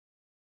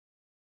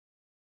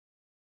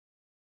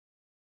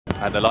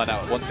And the line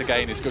out once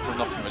again is good from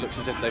Nottingham. It looks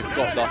as if they've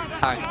got the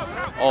hang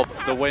of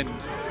the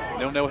wind.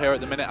 0-0 here at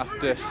the minute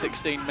after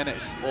 16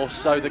 minutes or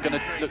so. They're going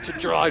to look to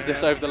drive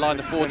this over the line.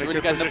 The forwards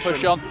really getting the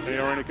push on. They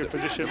are in a good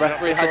position. The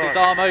referee has his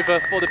arm over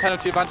for the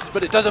penalty advantage,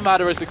 but it doesn't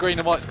matter as the green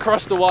and whites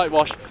cross the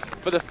whitewash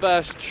for the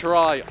first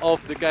try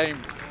of the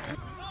game.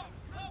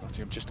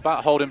 Nottingham just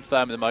about holding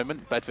firm at the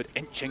moment. Bedford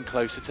inching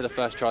closer to the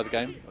first try of the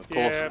game, of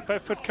course. Yeah,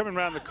 Bedford coming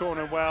round the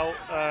corner well.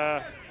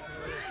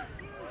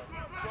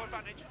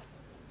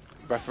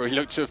 Referee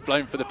looked to have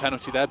blown for the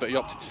penalty there, but he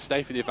opted to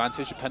stay for the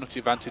advantage. The penalty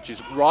advantage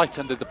is right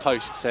under the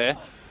posts here,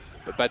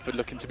 but Bedford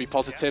looking to be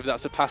positive.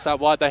 That's a pass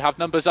out wide. They have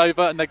numbers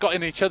over and they got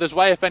in each other's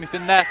way, if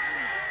anything, there.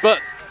 But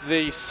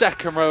the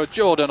second row,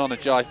 Jordan on a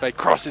Jaife,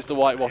 crosses the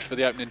whitewash for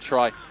the opening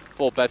try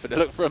for Bedford. They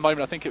looked for a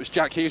moment, I think it was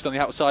Jack Hughes on the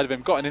outside of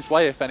him, got in his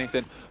way, if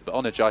anything, but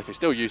on a Jaife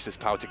still used his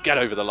power to get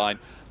over the line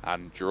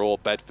and draw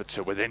Bedford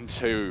to within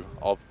 2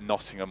 of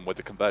Nottingham with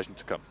the conversion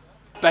to come.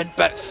 Ben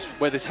Betts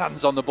with his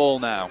hands on the ball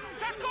now.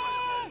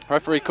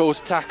 Referee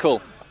calls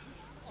tackle.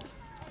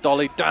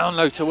 Dolly down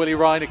low to Willie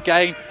Ryan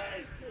again.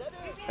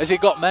 Has he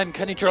got men?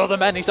 Can he draw the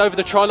men? He's over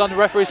the try line. The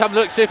referee's having a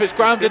look to see if it's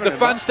grounded. The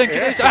fans think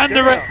it is, and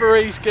the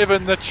referee's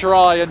given the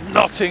try, and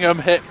Nottingham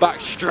hit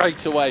back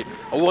straight away.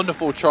 A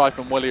wonderful try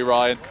from Willie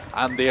Ryan,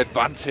 and the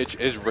advantage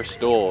is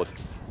restored.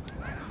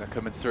 They're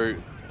coming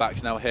through the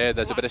backs now here.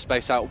 There's a bit of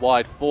space out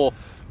wide for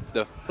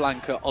the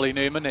flanker Ollie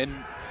Newman in,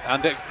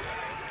 and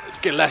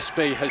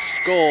Gillespie has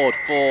scored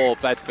for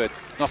Bedford.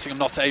 Nottingham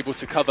not able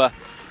to cover.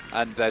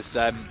 And there's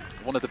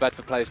one of the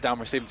Bedford players down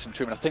receiving some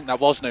treatment. I think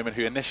that was Newman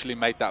who initially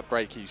made that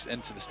break. He's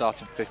into the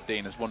starting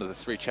 15 as one of the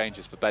 3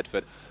 changes for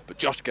Bedford. But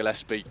Josh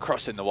Gillespie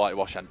crossing the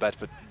whitewash, and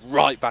Bedford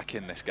right back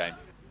in this game.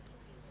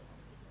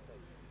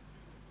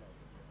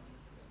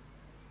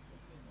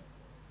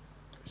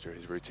 Through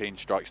his routine,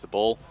 strikes the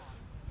ball.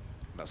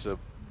 That's a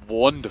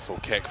wonderful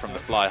kick from the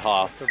fly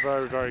half. It's a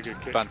very, very good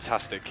kick.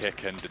 Fantastic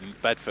kick, and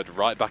Bedford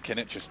right back in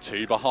it, just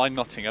 2 behind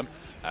Nottingham.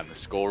 And the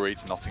score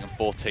reads Nottingham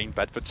 14,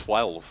 Bedford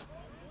 12.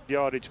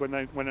 Yardage when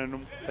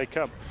they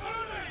come.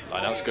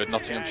 I know it's good.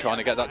 Nottingham trying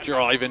to get that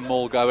driving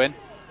maul going.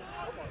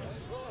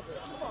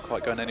 Not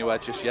quite going anywhere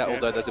just yet,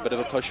 although there's a bit of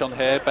a push on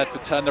here.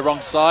 Bedford turned the wrong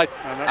side,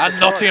 and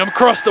Nottingham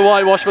crossed the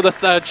whitewash for the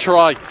 3rd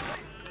try.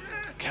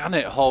 Can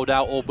it hold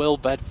out, or will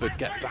Bedford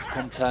get back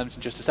on terms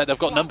in just a sec? They've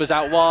got numbers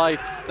out wide.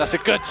 That's a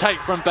good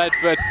take from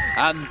Bedford,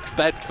 and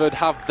Bedford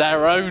have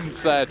their own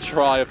 3rd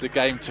try of the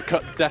game to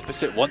cut the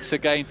deficit once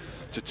again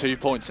to 2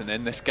 points. And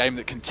in this game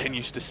that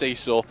continues to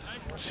seesaw,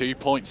 2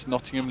 points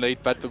Nottingham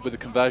lead, Bedford with a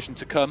conversion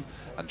to come,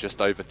 and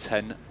just over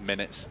 10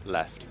 minutes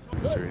left.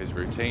 Through his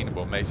routine,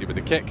 Will Maisie with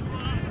a kick,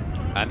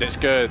 and it's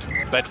good.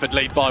 Bedford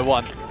lead by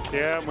 1.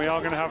 Yeah, and we are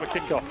going to have a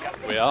kick-off.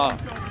 We are.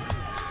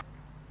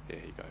 Here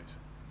he goes.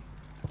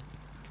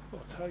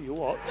 I'll tell you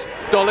what.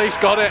 Dolly's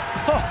got it.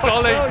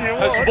 Dolly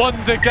has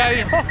won the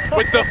game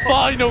with the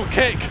final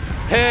kick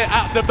here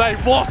at the Bay.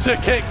 What a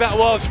kick that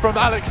was from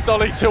Alex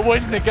Dolly to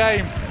win the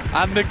game.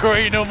 And the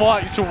green and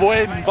whites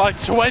win by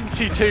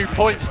 22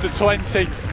 points to 20.